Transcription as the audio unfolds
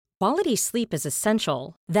Quality sleep is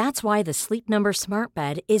essential. That's why the Sleep Number Smart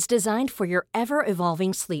Bed is designed for your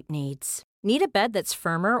ever-evolving sleep needs. Need a bed that's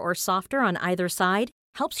firmer or softer on either side?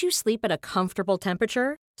 Helps you sleep at a comfortable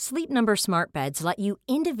temperature? Sleep Number Smart Beds let you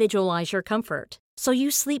individualize your comfort, so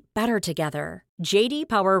you sleep better together. J.D.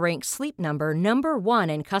 Power ranks Sleep Number number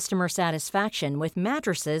 1 in customer satisfaction with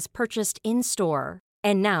mattresses purchased in-store.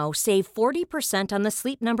 And now, save 40% on the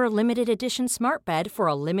Sleep Number Limited Edition Smart Bed for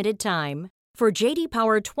a limited time. For J.D.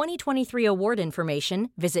 Power 2023 award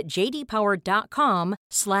information, visit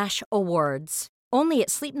jdpower.com/awards. Only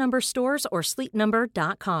at Sleep Number stores or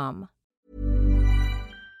sleepnumber.com.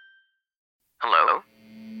 Hello?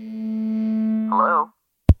 Hello?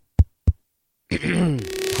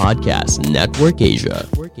 Podcast Network Asia.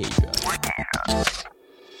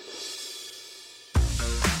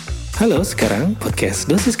 Halo, sekarang podcast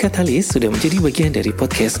Dosis Katalis sudah menjadi bagian dari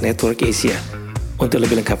Podcast Network Asia. Untuk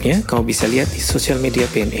lebih lengkapnya, kamu bisa lihat di sosial media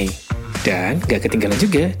PNA. Dan gak ketinggalan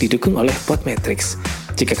juga didukung oleh Podmetrics.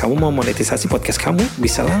 Jika kamu mau monetisasi podcast kamu,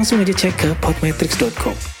 bisa langsung aja cek ke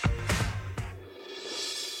podmetrics.com.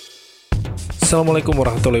 Assalamualaikum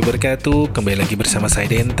warahmatullahi wabarakatuh. Kembali lagi bersama saya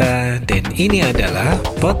Denta. Dan ini adalah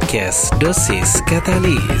Podcast Dosis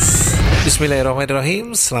Katalis.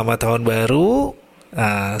 Bismillahirrahmanirrahim. Selamat tahun baru.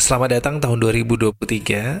 Selamat datang tahun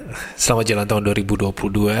 2023. Selamat jalan tahun 2022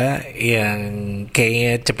 yang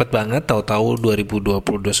kayaknya cepet banget. Tahu-tahu 2022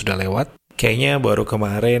 sudah lewat. Kayaknya baru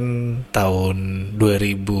kemarin tahun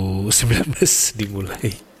 2019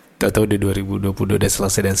 dimulai. Tahu-tahu udah 2022 udah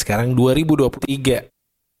selesai dan sekarang 2023.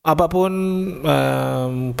 Apapun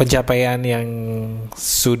pencapaian yang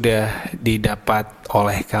sudah didapat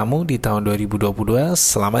oleh kamu di tahun 2022,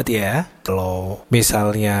 selamat ya. Kalau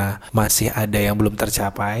misalnya masih ada yang belum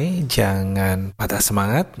tercapai, jangan patah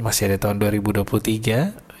semangat, masih ada tahun 2023.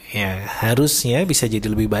 Ya, harusnya bisa jadi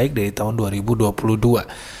lebih baik dari tahun 2022.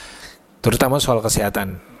 Terutama soal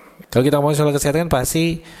kesehatan. Kalau kita ngomong soal kesehatan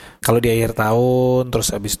pasti kalau di akhir tahun, terus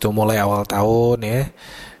habis itu mulai awal tahun ya,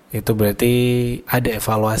 itu berarti ada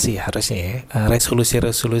evaluasi harusnya ya.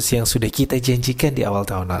 Resolusi-resolusi yang sudah kita janjikan di awal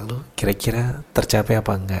tahun lalu kira-kira tercapai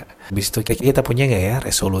apa enggak. Habis itu kira-kira kita punya enggak ya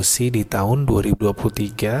resolusi di tahun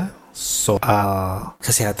 2023 soal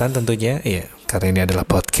kesehatan tentunya. Iya, karena ini adalah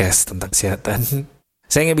podcast tentang kesehatan.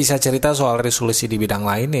 Saya nggak bisa cerita soal resolusi di bidang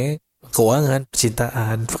lain ya. Keuangan,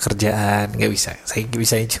 percintaan, pekerjaan, nggak bisa. Saya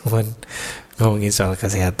bisa cuman ngomongin soal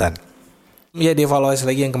kesehatan. Ya, dievaluasi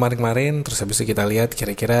lagi yang kemarin-kemarin, terus habis itu kita lihat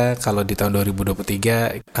kira-kira kalau di tahun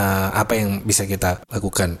 2023 apa yang bisa kita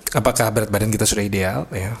lakukan. Apakah berat badan kita sudah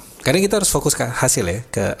ideal ya? Karena kita harus fokus ke hasil ya,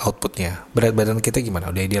 ke outputnya. Berat badan kita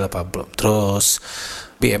gimana? Udah ideal apa belum? Terus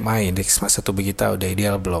BMI, indeks massa tubuh kita udah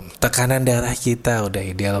ideal belum? Tekanan darah kita udah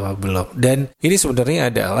ideal apa belum? Dan ini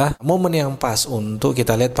sebenarnya adalah momen yang pas untuk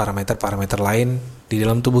kita lihat parameter-parameter lain di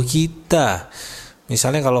dalam tubuh kita.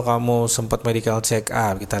 Misalnya kalau kamu sempat medical check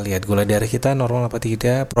up, kita lihat gula darah kita normal apa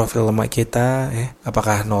tidak, profil lemak kita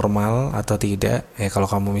apakah normal atau tidak. Kalau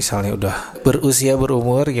kamu misalnya udah berusia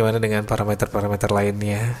berumur, gimana dengan parameter-parameter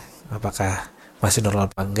lainnya, apakah masih normal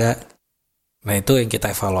apa enggak. Nah, itu yang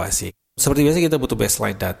kita evaluasi. Seperti biasa kita butuh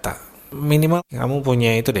baseline data. Minimal kamu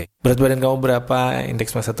punya itu deh, berat badan kamu berapa,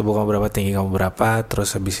 indeks massa tubuh kamu berapa, tinggi kamu berapa,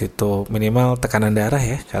 terus habis itu minimal tekanan darah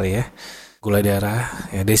ya kali ya, gula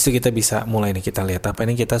darah ya. Dari situ kita bisa mulai nih, kita lihat apa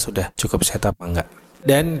ini kita sudah cukup sehat apa enggak.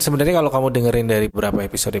 Dan sebenarnya kalau kamu dengerin dari beberapa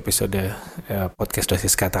episode podcast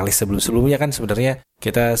Dosis Katalis sebelumnya kan sebenarnya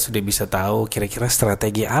kita sudah bisa tahu kira-kira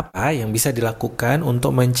strategi apa yang bisa dilakukan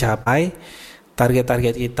untuk mencapai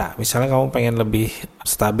target-target kita. Misalnya kamu pengen lebih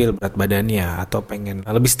stabil berat badannya, atau pengen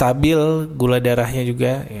lebih stabil gula darahnya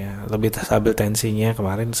juga ya, lebih stabil tensinya.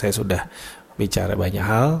 Kemarin saya sudah bicara banyak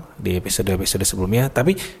hal di episode-episode sebelumnya,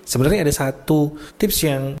 tapi sebenarnya ada satu tips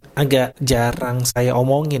yang agak jarang saya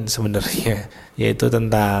omongin sebenarnya, yaitu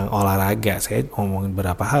tentang olahraga. Saya ngomongin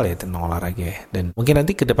beberapa hal ya tentang olahraga ya. Dan mungkin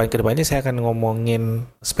nanti kedepannya saya akan ngomongin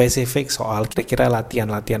spesifik soal kira-kira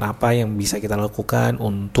latihan-latihan apa yang bisa kita lakukan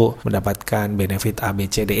untuk mendapatkan benefit A, B,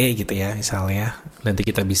 C, D, E gitu ya misalnya. Nanti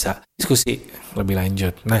kita bisa diskusi lebih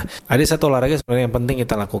lanjut. Nah, ada satu olahraga sebenarnya yang penting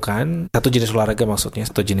kita lakukan, satu jenis olahraga maksudnya,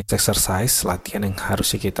 satu jenis exercise, latihan yang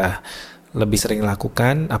harusnya kita lebih sering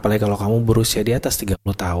lakukan, apalagi kalau kamu berusia di atas 30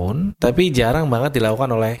 tahun, tapi jarang banget dilakukan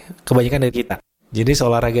oleh kebanyakan dari kita. Jadi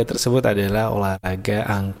olahraga tersebut adalah olahraga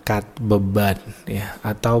angkat beban ya,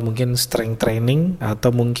 atau mungkin strength training, atau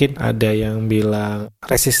mungkin ada yang bilang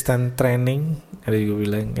resistance training, ada juga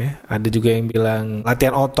bilang ya, ada juga yang bilang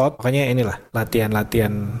latihan otot. Pokoknya inilah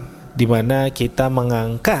latihan-latihan di mana kita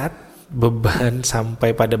mengangkat beban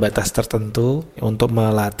sampai pada batas tertentu untuk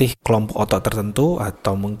melatih kelompok otot tertentu,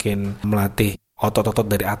 atau mungkin melatih otot-otot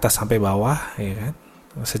dari atas sampai bawah ya kan.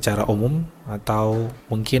 secara umum atau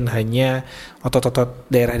mungkin hanya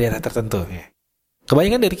otot-otot daerah-daerah tertentu ya.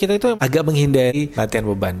 Kebanyakan dari kita itu agak menghindari latihan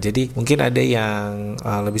beban. Jadi mungkin ada yang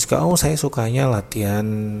lebih suka, saya sukanya latihan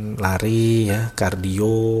lari ya,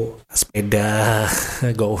 kardio, sepeda,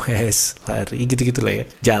 goes, lari gitu-gitu lah ya.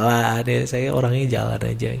 Jalan ya, saya orangnya jalan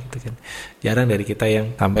aja gitu kan. Jarang dari kita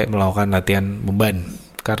yang sampai melakukan latihan beban.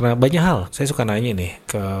 Karena banyak hal, saya suka nanya nih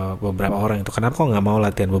ke beberapa orang itu, kenapa kok nggak mau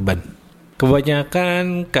latihan beban?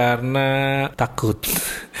 Kebanyakan karena takut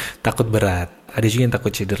berat. Ada juga yang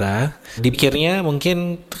takut cedera. Dipikirnya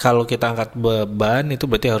mungkin kalau kita angkat beban itu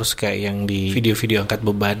berarti harus kayak yang di video-video angkat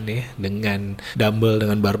beban ya, dengan dumbbell,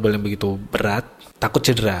 dengan barbel yang begitu berat. Takut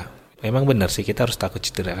cedera. Memang benar sih kita harus takut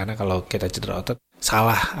cedera, karena kalau kita cedera otot,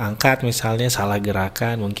 salah angkat misalnya, salah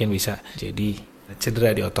gerakan, mungkin bisa jadi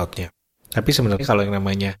cedera di ototnya. Tapi sebenarnya kalau yang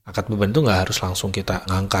namanya angkat beban itu nggak harus langsung kita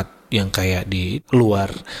ngangkat yang kayak di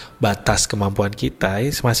luar batas kemampuan kita.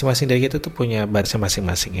 Masing-masing dari kita tuh punya batasnya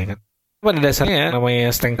masing-masing ya kan. Pada dasarnya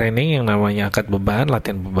namanya strength training, yang namanya angkat beban,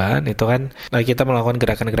 latihan beban itu kan kita melakukan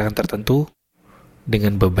gerakan-gerakan tertentu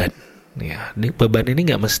dengan beban. Ya, beban ini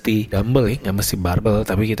nggak mesti dumbbell ya, nggak mesti barbel,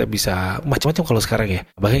 tapi kita bisa macam-macam kalau sekarang ya.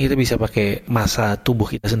 Bahkan kita bisa pakai massa tubuh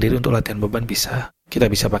kita sendiri untuk latihan beban bisa. Kita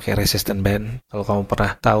bisa pakai resistance band. Kalau kamu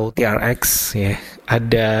pernah tahu TRX ya,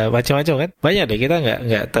 ada macam-macam kan. Banyak deh, kita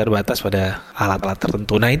nggak terbatas pada alat-alat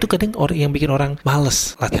tertentu. Nah itu kadang yang bikin orang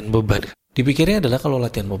males latihan beban. Dipikirnya adalah kalau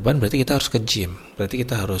latihan beban berarti kita harus ke gym. Berarti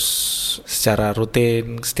kita harus secara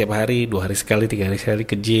rutin setiap hari, 2 hari sekali, 3 hari sekali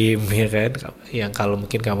ke gym ya kan. Yang kalau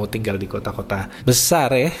mungkin kamu tinggal di kota-kota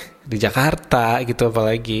besar ya, di Jakarta gitu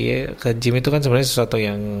apalagi ya, ke gym itu kan sebenarnya sesuatu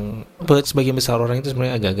yang buat sebagian besar orang itu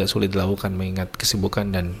sebenarnya agak-agak sulit dilakukan mengingat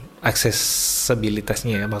kesibukan dan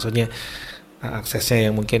aksesibilitasnya ya. Maksudnya aksesnya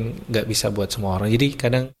yang mungkin nggak bisa buat semua orang. Jadi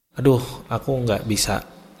kadang aku nggak bisa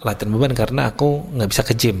latihan beban karena aku nggak bisa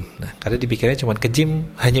ke gym. Nah, karena dipikirnya cuma ke gym,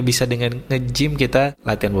 hanya bisa dengan nge-gym kita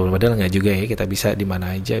latihan beban. Padahal nggak juga ya, kita bisa di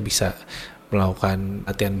mana aja bisa melakukan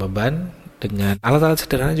latihan beban dengan alat-alat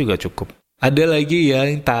sederhana juga cukup. Ada lagi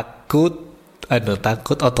yang takut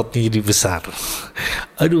ototnya jadi besar.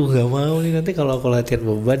 Nggak mau nih, nanti kalau aku latihan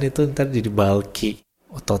beban itu ntar jadi bulky.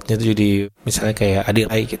 Ototnya tuh jadi misalnya kayak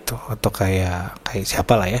Adilai gitu, atau kayak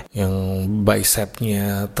siapa lah ya, yang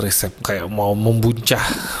bicepnya tricep kayak mau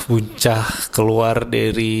buncah keluar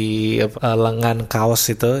dari lengan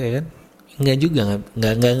kaos itu ya kan. Nggak juga,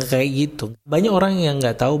 nggak kayak gitu. Banyak orang yang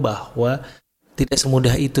nggak tahu bahwa tidak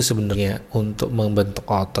semudah itu sebenarnya untuk membentuk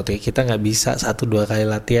otot ya. Kita nggak bisa 1-2 kali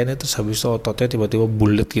latihan itu habis itu ototnya tiba-tiba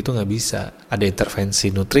bulet gitu, nggak bisa. Ada intervensi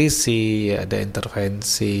nutrisi, ada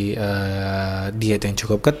intervensi diet yang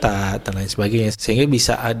cukup ketat dan lain sebagainya, sehingga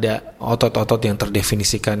bisa ada otot-otot yang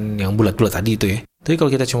terdefinisikan yang bulat-bulat tadi itu ya. Tapi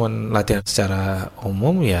kalau kita cuma latihan secara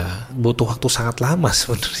umum ya butuh waktu sangat lama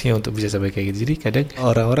sebenarnya untuk bisa sampai kayak gitu. Jadi kadang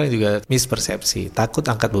orang-orang juga mispersepsi, takut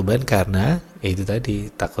angkat beban karena itu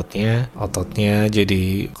tadi, takutnya ototnya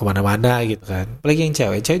jadi kemana-mana gitu kan. Apalagi yang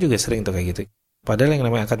cewek juga sering tuh kayak gitu. Padahal yang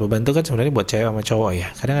namanya angkat beban itu kan sebenarnya buat cewek sama cowok ya.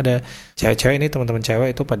 Kadang ada cewek-cewek ini, teman-teman cewek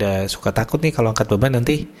itu pada suka takut nih kalau angkat beban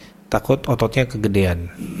nanti takut ototnya kegedean.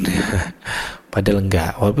 Padahal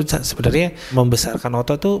enggak. Walaupun sebenarnya membesarkan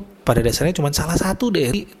otot tuh pada dasarnya cuma salah satu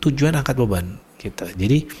dari tujuan angkat beban gitu.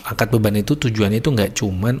 Jadi angkat beban itu tujuannya itu enggak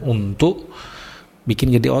cuma untuk bikin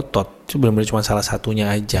gede otot. Itu benar-benar cuma salah satunya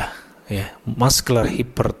aja ya. Muscular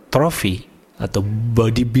hypertrophy atau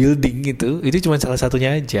bodybuilding itu cuma salah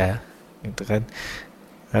satunya aja gitu kan.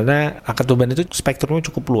 Karena angkat beban itu spektrumnya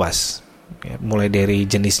cukup luas. Ya, mulai dari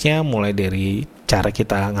jenisnya, mulai dari cara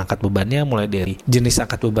kita ngangkat bebannya, mulai dari jenis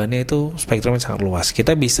angkat bebannya itu spektrumnya sangat luas.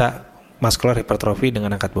 Kita bisa muscular hypertrophy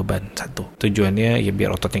dengan angkat beban satu. Tujuannya ya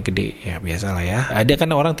biar ototnya gede, ya biasalah ya. Ada kan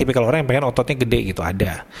orang tipikal orang yang pengen ototnya gede gitu,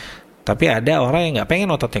 ada. Tapi ada orang yang nggak pengen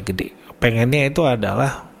ototnya gede. Pengennya itu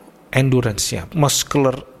adalah endurance-nya,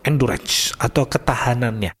 muscular endurance atau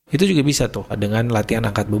ketahanannya. Itu juga bisa tuh dengan latihan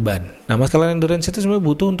angkat beban. Nah, muscular endurance itu sebenarnya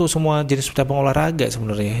butuh untuk semua jenis cabang olahraga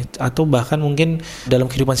sebenarnya, atau bahkan mungkin dalam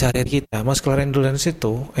kehidupan sehari-hari kita. Muscular endurance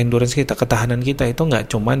itu, endurance kita, ketahanan kita itu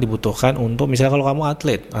nggak cuma dibutuhkan untuk misalnya kalau kamu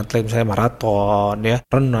atlet misalnya maraton ya,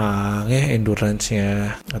 renang ya,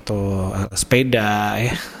 endurance-nya, atau sepeda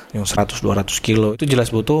ya, yang 100-200 kilo itu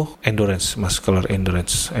jelas butuh endurance, muscular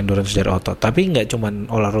endurance dari otot. Tapi nggak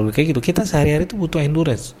cuman olahraga kayak gitu, kita sehari-hari itu butuh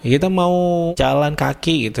endurance. Kita mau jalan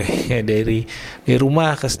kaki gitu ya, dari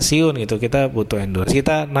rumah ke stasiun gitu, kita butuh endurance.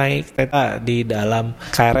 Kita naik kereta di dalam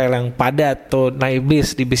KRL yang padat, atau naik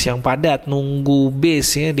bis di bis yang padat, nunggu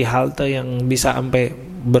bis ya di halte yang bisa sampai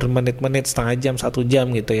bermenit-menit, setengah jam, 1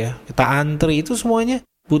 jam gitu ya, kita antri, itu semuanya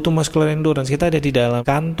butuh muscular endurance. Kita ada di dalam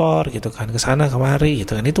kantor gitu kan, kesana kemari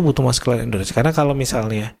gitu kan, itu butuh muscular endurance. Karena kalau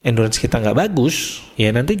misalnya endurance kita nggak bagus,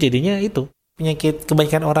 ya nanti jadinya itu penyakit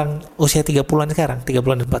kebanyakan orang usia 30-an sekarang,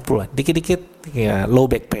 30-an dan 40-an, dikit-dikit ya low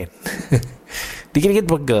back pain. Dikit-dikit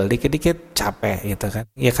pegel, dikit-dikit capek gitu kan.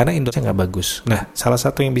 Ya karena endurance nggak bagus. Nah, salah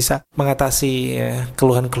satu yang bisa mengatasi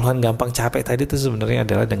keluhan-keluhan gampang capek tadi itu sebenarnya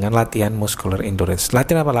adalah dengan latihan muscular endurance.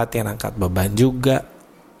 Latihan apa? Latihan angkat beban juga,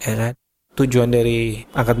 ya kan? Tujuan dari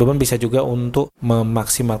angkat beban bisa juga untuk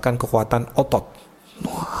memaksimalkan kekuatan otot.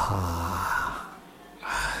 Wah.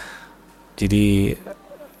 Jadi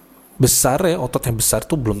besar ya, ototnya besar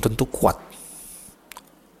tuh belum tentu kuat.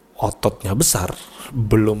 Ototnya besar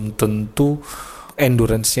belum tentu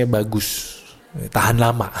endurance-nya bagus, tahan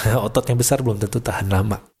lama. Ototnya besar belum tentu tahan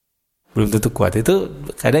lama, belum tentu kuat. Itu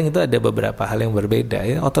kadang itu ada beberapa hal yang berbeda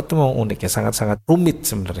ya. Otot itu memang unik ya, sangat-sangat rumit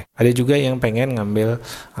sebenarnya. Ada juga yang pengen ngambil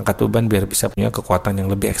angkat beban biar bisa punya kekuatan yang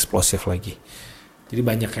lebih eksplosif lagi. Jadi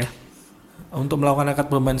banyak ya. Untuk melakukan angkat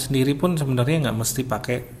beban sendiri pun sebenarnya nggak mesti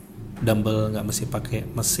pakai dumbbell, nggak mesti pakai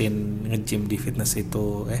mesin nge-gym di fitness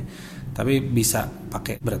itu tapi bisa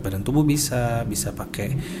pakai berat badan tubuh, bisa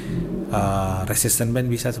pakai resistance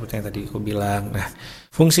band, bisa seperti yang tadi aku bilang. Nah,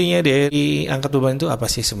 fungsinya dari angkat beban itu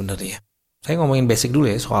apa sih sebenarnya? Saya ngomongin basic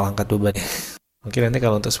dulu ya soal angkat beban. Mungkin nanti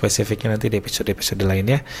kalau untuk spesifiknya nanti di episode-episode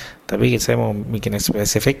lainnya. Tapi saya mau bikin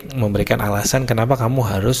spesifik, memberikan alasan kenapa kamu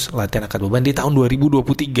harus latihan angkat beban di tahun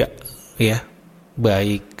 2023 ya.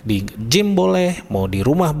 Baik di gym boleh, mau di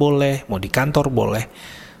rumah boleh, mau di kantor boleh,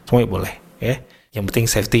 semuanya boleh ya. Yang penting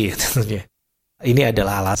safety ya tentunya. Ini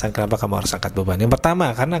adalah alasan kenapa kamu harus angkat beban. Yang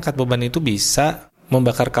pertama, karena angkat beban itu bisa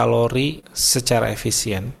membakar kalori secara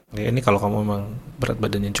efisien. Ya, ini kalau kamu memang berat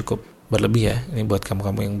badannya cukup berlebih ya. Ini buat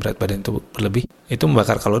kamu yang berat badan itu berlebih, itu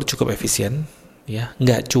membakar kalori cukup efisien ya.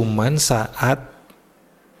 Nggak cuman saat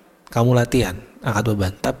kamu latihan angkat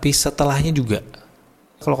beban, tapi setelahnya juga.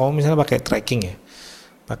 Kalau kamu misalnya pakai tracking ya,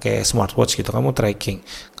 pakai smartwatch gitu, kamu tracking,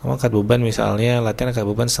 kamu angkat beban misalnya latihan angkat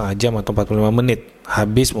beban setengah jam atau 45 menit,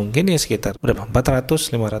 habis mungkin ya sekitar berapa,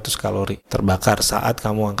 400-500 kalori terbakar saat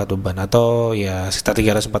kamu angkat beban, atau ya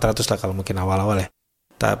sekitar 300-400 lah kalau mungkin awal-awal ya.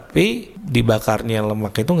 Tapi dibakarnya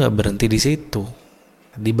lemak itu nggak berhenti di situ.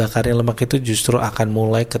 Dibakarnya lemak itu justru akan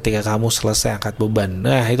mulai ketika kamu selesai angkat beban.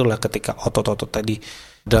 Nah, itulah ketika otot-otot tadi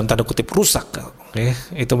dalam tanda kutip rusak, ya,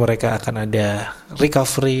 itu mereka akan ada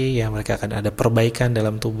recovery, ya, mereka akan ada perbaikan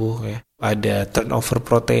dalam tubuh, ya. Ada turnover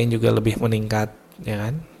protein juga lebih meningkat, ya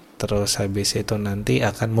kan? Terus habis itu nanti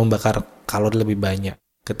akan membakar kalori lebih banyak.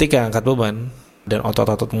 Ketika angkat beban dan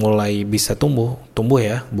otot-otot mulai bisa tumbuh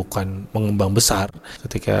ya, bukan mengembang besar.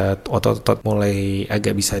 Ketika otot-otot mulai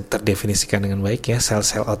agak bisa terdefinisikan dengan baik ya,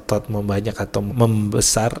 sel-sel otot membanyak atau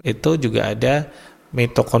membesar, itu juga ada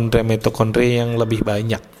mitokondria yang lebih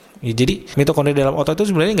banyak. Ya, jadi mitokondria dalam otot itu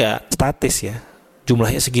sebenarnya nggak statis ya,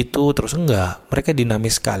 jumlahnya segitu terus, enggak. Mereka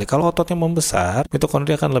dinamis sekali. Kalau ototnya membesar,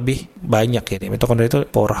 mitokondria akan lebih banyak ya. Mitokondria itu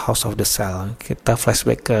powerhouse of the cell. Kita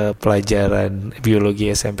flashback ke pelajaran biologi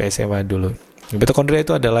SMP SMA dulu. Mitokondria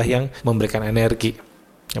itu adalah yang memberikan energi,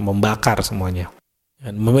 yang membakar semuanya.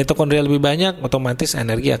 Dan mitokondria lebih banyak, otomatis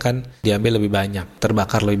energi akan diambil lebih banyak,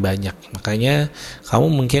 terbakar lebih banyak. Makanya kamu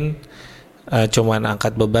mungkin cuman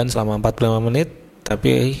angkat beban selama 45 menit,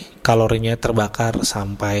 tapi kalorinya terbakar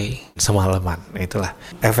sampai semalaman. Itulah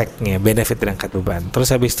efeknya, benefit dari angkat beban.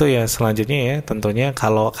 Terus habis itu ya selanjutnya ya, tentunya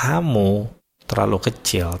kalau kamu terlalu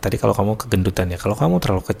kecil, tadi kalau kamu kegendutan ya, kalau kamu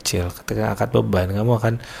terlalu kecil ketika angkat beban, kamu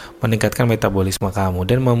akan meningkatkan metabolisme kamu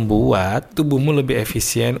dan membuat tubuhmu lebih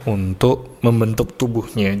efisien untuk membentuk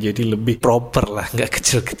tubuhnya jadi lebih proper lah, nggak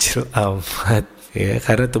kecil-kecil amat ya,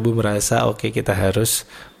 karena tubuh merasa oke, kita harus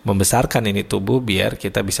membesarkan ini tubuh biar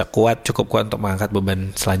kita bisa cukup kuat untuk mengangkat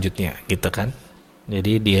beban selanjutnya gitu kan.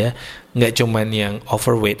 Jadi dia nggak cuman yang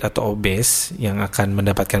overweight atau obese yang akan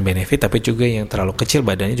mendapatkan benefit, tapi juga yang terlalu kecil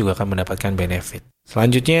badannya juga akan mendapatkan benefit.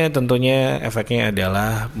 Selanjutnya tentunya efeknya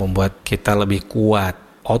adalah membuat kita lebih kuat.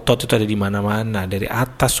 Otot itu ada di mana-mana, dari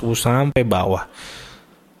atas sampai bawah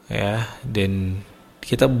ya, dan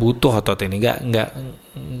kita butuh otot ini.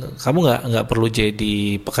 Kamu nggak perlu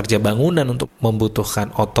jadi pekerja bangunan untuk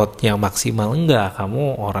membutuhkan otot yang maksimal. Enggak,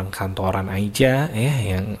 kamu orang kantoran aja ya,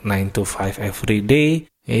 yang 9 to 5 every day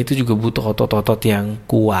ya, itu juga butuh otot-otot yang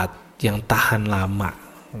kuat, yang tahan lama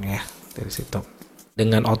ya. Dari situ,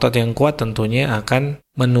 dengan otot yang kuat tentunya akan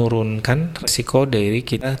menurunkan risiko dari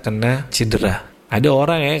kita kena cedera. Ada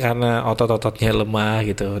orang ya, karena otot-ototnya lemah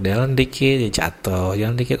gitu, jalan dikit ya jatuh,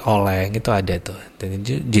 jalan dikit oleng, itu ada tuh. Dan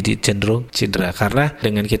jadi cenderung cedera. Karena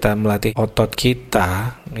dengan kita melatih otot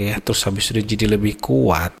kita ya, terus habis itu jadi lebih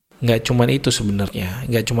kuat, nggak cuman itu sebenarnya,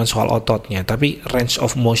 nggak cuman soal ototnya, tapi range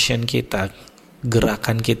of motion kita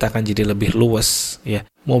gerakan kita akan jadi lebih luas ya,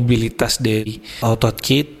 mobilitas dari otot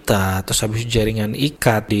kita, terus habis jaringan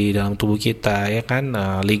ikat di dalam tubuh kita ya kan,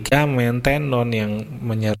 ligamen, tendon yang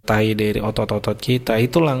menyertai dari otot-otot kita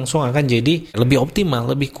itu langsung akan jadi lebih optimal,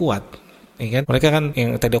 lebih kuat ya kan. Mereka kan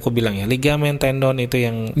yang tadi aku bilang ya, ligamen, tendon itu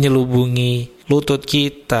yang nyelubungi lutut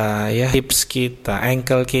kita ya, hips kita,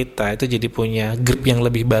 ankle kita itu jadi punya grip yang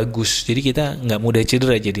lebih bagus. Jadi kita nggak mudah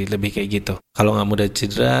cedera, jadi lebih kayak gitu. Kalau nggak mudah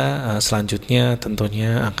cedera, selanjutnya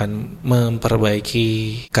tentunya akan memperbaiki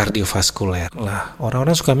kardiovaskuler. Lah,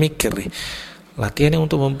 orang-orang suka mikir nih, latihan yang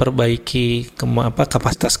untuk memperbaiki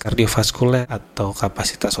kapasitas kardiovaskuler atau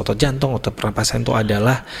kapasitas otot jantung, otot pernapasan itu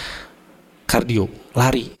adalah kardio,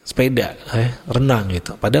 lari, sepeda, renang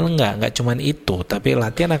gitu. Padahal enggak cuman itu, tapi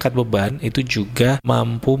latihan angkat beban itu juga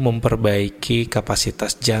mampu memperbaiki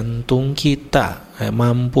kapasitas jantung kita,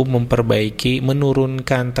 mampu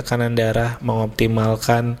menurunkan tekanan darah,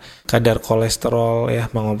 mengoptimalkan kadar kolesterol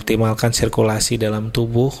ya, mengoptimalkan sirkulasi dalam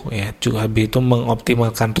tubuh ya, juga habis itu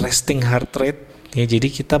mengoptimalkan resting heart rate. Ya,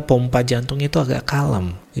 jadi kita pompa jantung itu agak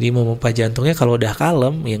kalem. Jadi memompa jantungnya kalau udah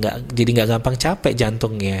kalem ya nggak gampang capek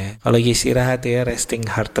jantungnya. Kalau lagi istirahat ya, resting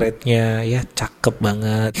heart rate-nya ya cakep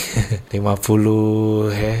banget.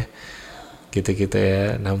 50 ya. Gitu-gitu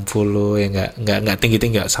ya, 60 ya, nggak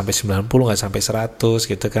tinggi-tinggi, nggak sampai 90, nggak sampai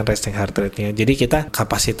 100 gitu kan resting heart rate-nya. Jadi kita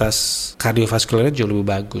kapasitas kardiovaskulernya jauh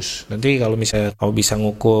lebih bagus. Nanti kalau misalnya kamu bisa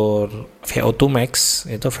ngukur VO2 max,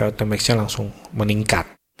 itu VO2 max-nya langsung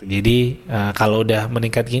meningkat. Jadi kalau udah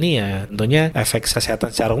meningkat gini ya tentunya efek kesehatan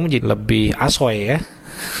secara umum jadi lebih asoy ya,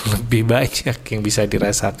 lebih banyak yang bisa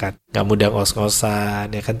dirasakan. Gak mudah ngos-ngosan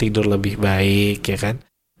ya kan, tidur lebih baik ya kan.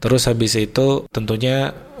 Terus habis itu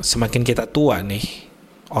tentunya semakin kita tua nih,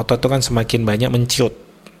 otot itu kan semakin banyak menciut.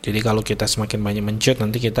 Jadi kalau kita semakin banyak menciut,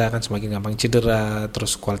 nanti kita akan semakin gampang cedera,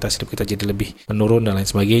 terus kualitas hidup kita jadi lebih menurun dan lain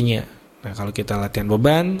sebagainya. Nah, kalau kita latihan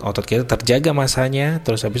beban, otot kita terjaga masanya,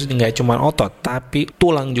 terus habis itu nggak cuma otot, tapi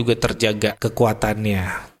tulang juga terjaga kekuatannya.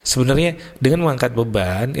 Sebenarnya dengan mengangkat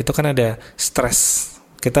beban, itu kan ada stres.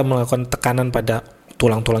 Kita melakukan tekanan pada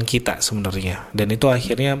tulang-tulang kita sebenarnya. Dan itu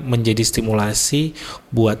akhirnya menjadi stimulasi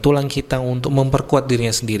buat tulang kita untuk memperkuat dirinya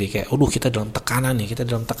sendiri. Kayak, kita dalam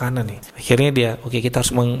tekanan nih. Akhirnya dia, kita harus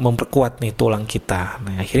memperkuat nih tulang kita.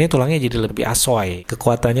 Nah, akhirnya tulangnya jadi lebih asoy.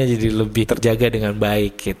 Kekuatannya jadi lebih terjaga dengan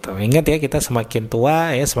baik gitu. Ingat ya, kita semakin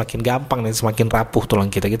tua ya, semakin gampang dan semakin rapuh tulang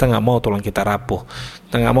kita. Kita nggak mau tulang kita rapuh.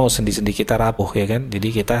 Kita nggak mau sendi-sendi kita rapuh ya kan.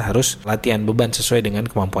 Jadi kita harus latihan beban sesuai dengan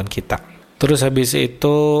kemampuan kita. Terus habis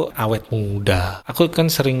itu awet muda. Aku kan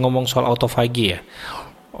sering ngomong soal autofagi ya.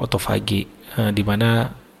 Autofagi, di mana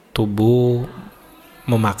tubuh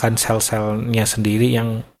memakan sel-selnya sendiri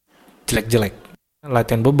yang jelek-jelek.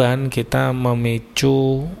 Latihan beban kita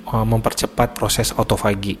mempercepat proses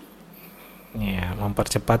autofagi. Ya,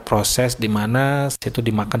 mempercepat proses di mana itu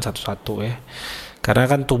dimakan satu-satu ya. Karena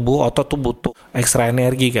kan otot tuh butuh ekstra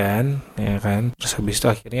energi kan, ya kan. Terus habis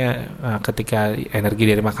itu akhirnya ketika energi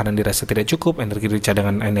dari makanan dirasa tidak cukup, energi dari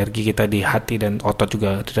cadangan energi kita di hati dan otot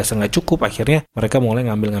juga dirasa nggak cukup, akhirnya mereka mulai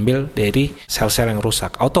ngambil dari sel-sel yang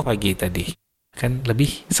rusak. Autofagi tadi kan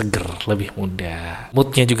lebih seger, lebih muda,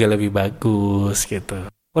 moodnya juga lebih bagus gitu.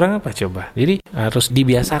 Kurang apa coba? Jadi harus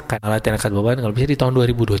dibiasakan latihan angkat beban kalau bisa di tahun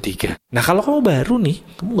 2023. Nah, kalau kamu baru nih,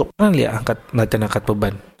 kamu nggak pernah lihat latihan angkat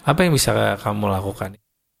beban, apa yang bisa kamu lakukan?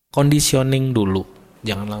 Conditioning dulu.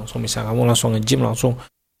 Jangan langsung kamu langsung nge-gym, langsung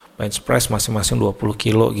bench press masing-masing 20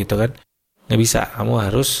 kilo gitu kan. Nggak bisa, kamu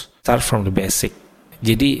harus start from the basic.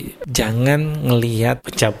 Jadi jangan ngelihat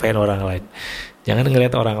pencapaian orang lain. Jangan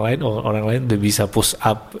ngelihat orang lain udah bisa push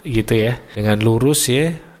up gitu ya, dengan lurus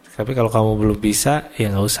ya. Tapi kalau kamu belum bisa,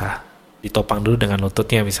 ya nggak usah. Ditopang dulu dengan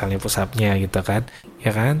lututnya misalnya push up-nya gitu kan.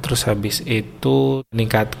 Ya kan? Terus habis itu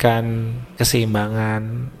meningkatkan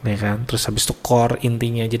keseimbangan, ya kan? Terus habis itu core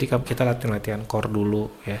intinya. Jadi kita latihan core dulu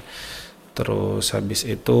ya. Terus habis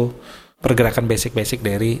itu pergerakan basic-basic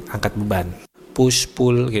dari angkat beban. Push,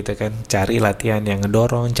 pull gitu kan. Cari latihan yang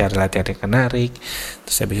ngedorong, cari latihan yang menarik.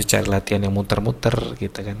 Terus habis itu cari latihan yang muter-muter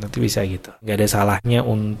gitu kan. Nanti bisa gitu. Nggak ada salahnya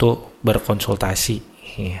untuk berkonsultasi.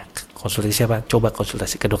 Ya, konsultasi apa? Coba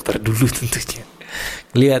konsultasi ke dokter dulu tentunya.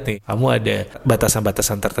 Lihat nih, kamu ada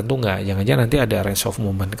batasan-batasan tertentu nggak? Jangan-jangan nanti ada range of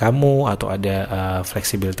movement kamu atau ada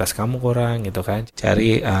fleksibilitas kamu kurang gitu kan.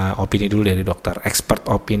 Cari opini dulu dari dokter, expert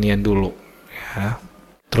opinion dulu ya.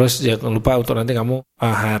 Terus jangan lupa untuk nanti kamu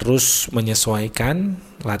harus menyesuaikan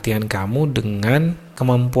latihan kamu dengan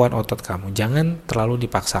kemampuan otot kamu. Jangan terlalu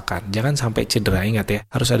dipaksakan. Jangan sampai cedera, ingat ya.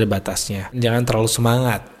 Harus ada batasnya. Jangan terlalu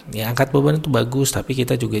semangat. Ya, angkat beban itu bagus, tapi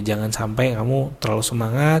kita juga jangan sampai kamu terlalu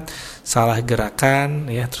semangat, salah gerakan,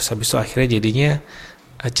 ya. Terus habis itu akhirnya jadinya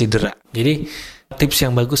cedera. Jadi tips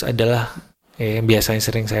yang bagus adalah Yang biasanya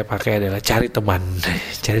sering saya pakai adalah cari teman.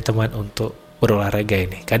 Cari teman untuk berolahraga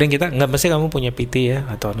ini. Kadang kita nggak mesti kamu punya PT ya,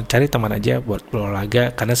 atau cari teman aja buat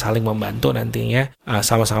berolahraga karena saling membantu nantinya,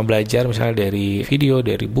 sama-sama belajar misalnya dari video,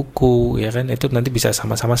 dari buku ya kan, itu nanti bisa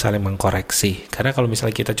sama-sama saling mengkoreksi. Karena kalau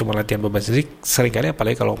misalnya kita cuma latihan beban sendiri, seringkali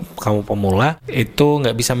apalagi kalau kamu pemula itu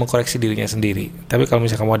nggak bisa mengkoreksi dirinya sendiri. Tapi kalau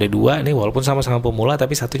misalnya kamu ada dua nih, walaupun sama-sama pemula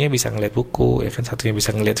tapi satunya bisa ngeliat buku ya kan, satunya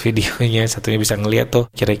bisa ngeliat videonya, satunya bisa ngeliat tuh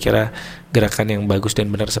kira-kira gerakan yang bagus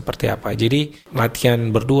dan benar seperti apa. Jadi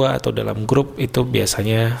latihan berdua atau dalam grup itu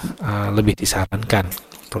biasanya lebih disarankan,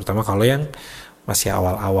 terutama kalau yang masih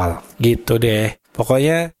awal-awal gitu deh.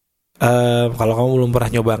 Pokoknya kalau kamu belum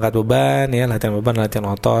pernah nyoba angkat beban ya, latihan beban,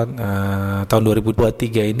 latihan otot, tahun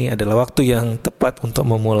 2023 ini adalah waktu yang tepat untuk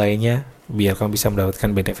memulainya biar kamu bisa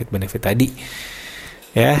mendapatkan benefit-benefit tadi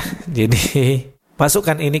ya. Jadi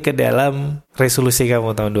masukkan ini ke dalam resolusi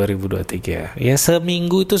kamu tahun 2023 ya.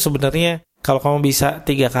 Seminggu itu sebenarnya kalau kamu bisa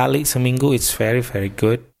 3 kali seminggu, it's very very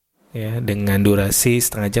good ya, dengan durasi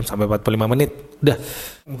setengah jam sampai 45 menit. Udah,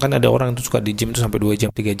 kan ada orang tuh suka di gym tuh sampai 2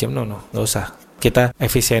 jam, 3 jam. No, nggak usah. Kita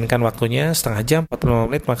efisienkan waktunya setengah jam, 45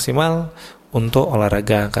 menit maksimal untuk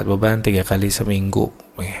olahraga angkat beban 3 kali seminggu.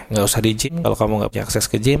 Nggak usah di gym, kalau kamu nggak punya akses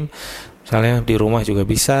ke gym, misalnya di rumah juga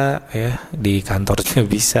bisa ya, di kantor juga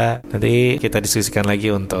bisa. Nanti kita diskusikan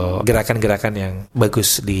lagi untuk gerakan-gerakan yang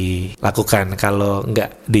bagus dilakukan kalau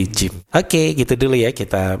nggak di gym. Oke, gitu dulu ya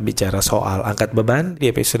kita bicara soal angkat beban di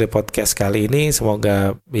episode podcast kali ini.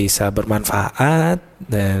 Semoga bisa bermanfaat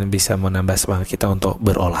dan bisa menambah semangat kita untuk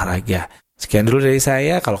berolahraga. Sekian dulu dari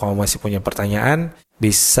saya. Kalau kamu masih punya pertanyaan,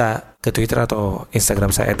 bisa ke Twitter atau Instagram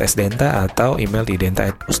saya @sdenta atau email di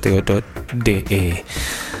denta@posteo.de.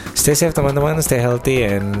 Stay safe teman-teman, stay healthy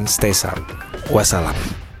and stay sound. Wassalam.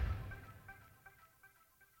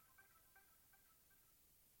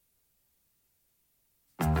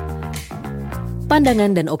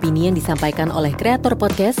 Pandangan dan opini yang disampaikan oleh kreator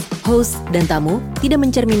podcast, host, dan tamu tidak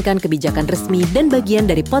mencerminkan kebijakan resmi dan bagian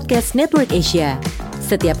dari Podcast Network Asia.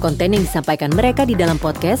 Setiap konten yang disampaikan mereka di dalam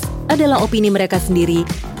podcast adalah opini mereka sendiri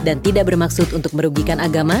dan tidak bermaksud untuk merugikan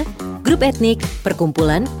agama, grup etnik,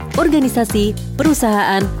 perkumpulan, organisasi,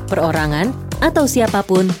 perusahaan, perorangan, atau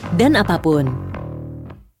siapapun dan apapun.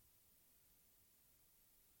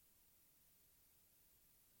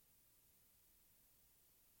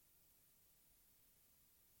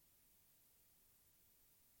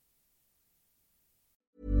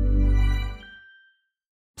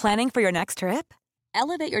 Planning for your next trip?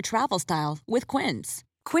 Elevate your travel style with Quince.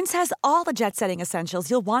 Quince has all the jet-setting essentials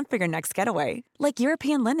you'll want for your next getaway, like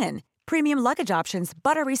European linen, premium luggage options,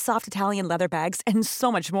 buttery soft Italian leather bags, and so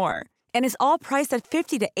much more. And is all priced at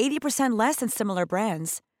 50 to 80% less than similar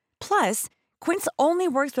brands. Plus, Quince only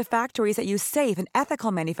works with factories that use safe and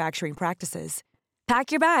ethical manufacturing practices.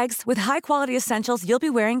 Pack your bags with high-quality essentials you'll be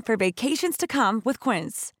wearing for vacations to come with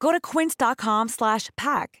Quince. Go to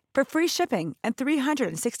quince.com/pack for free shipping and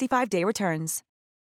 365-day returns.